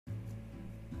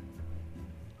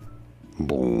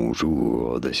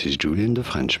Bonjour, this is Julien the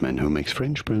Frenchman who makes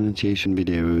French pronunciation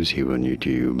videos here on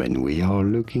YouTube, and we are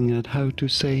looking at how to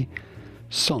say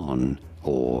son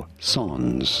or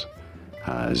sons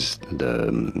as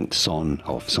the son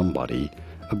of somebody,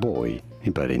 a boy,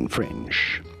 but in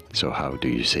French. So how do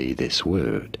you say this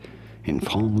word? In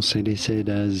France it is said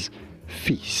as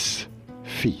fils,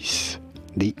 fils.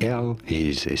 The L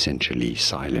is essentially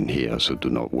silent here, so do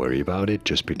not worry about it,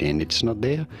 just pretend it's not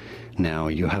there. Now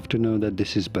you have to know that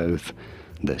this is both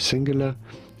the singular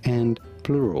and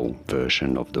plural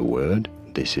version of the word.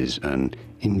 This is an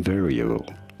invariable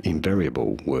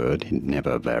word, it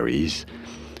never varies,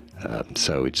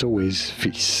 so it's always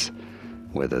fils.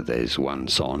 Whether there's one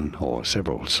son or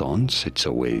several sons, it's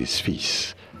always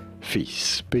fils,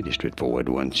 fils. Pretty straightforward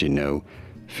once you know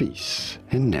fils.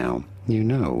 And now you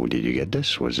know. Did you get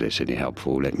this? Was this any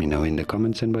helpful? Let me know in the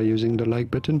comments and by using the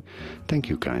like button. Thank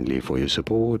you kindly for your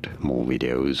support. More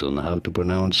videos on how to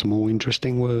pronounce more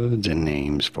interesting words and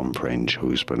names from French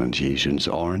whose pronunciations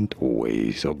aren't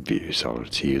always obvious. I'll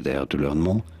see you there to learn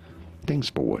more. Thanks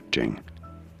for watching.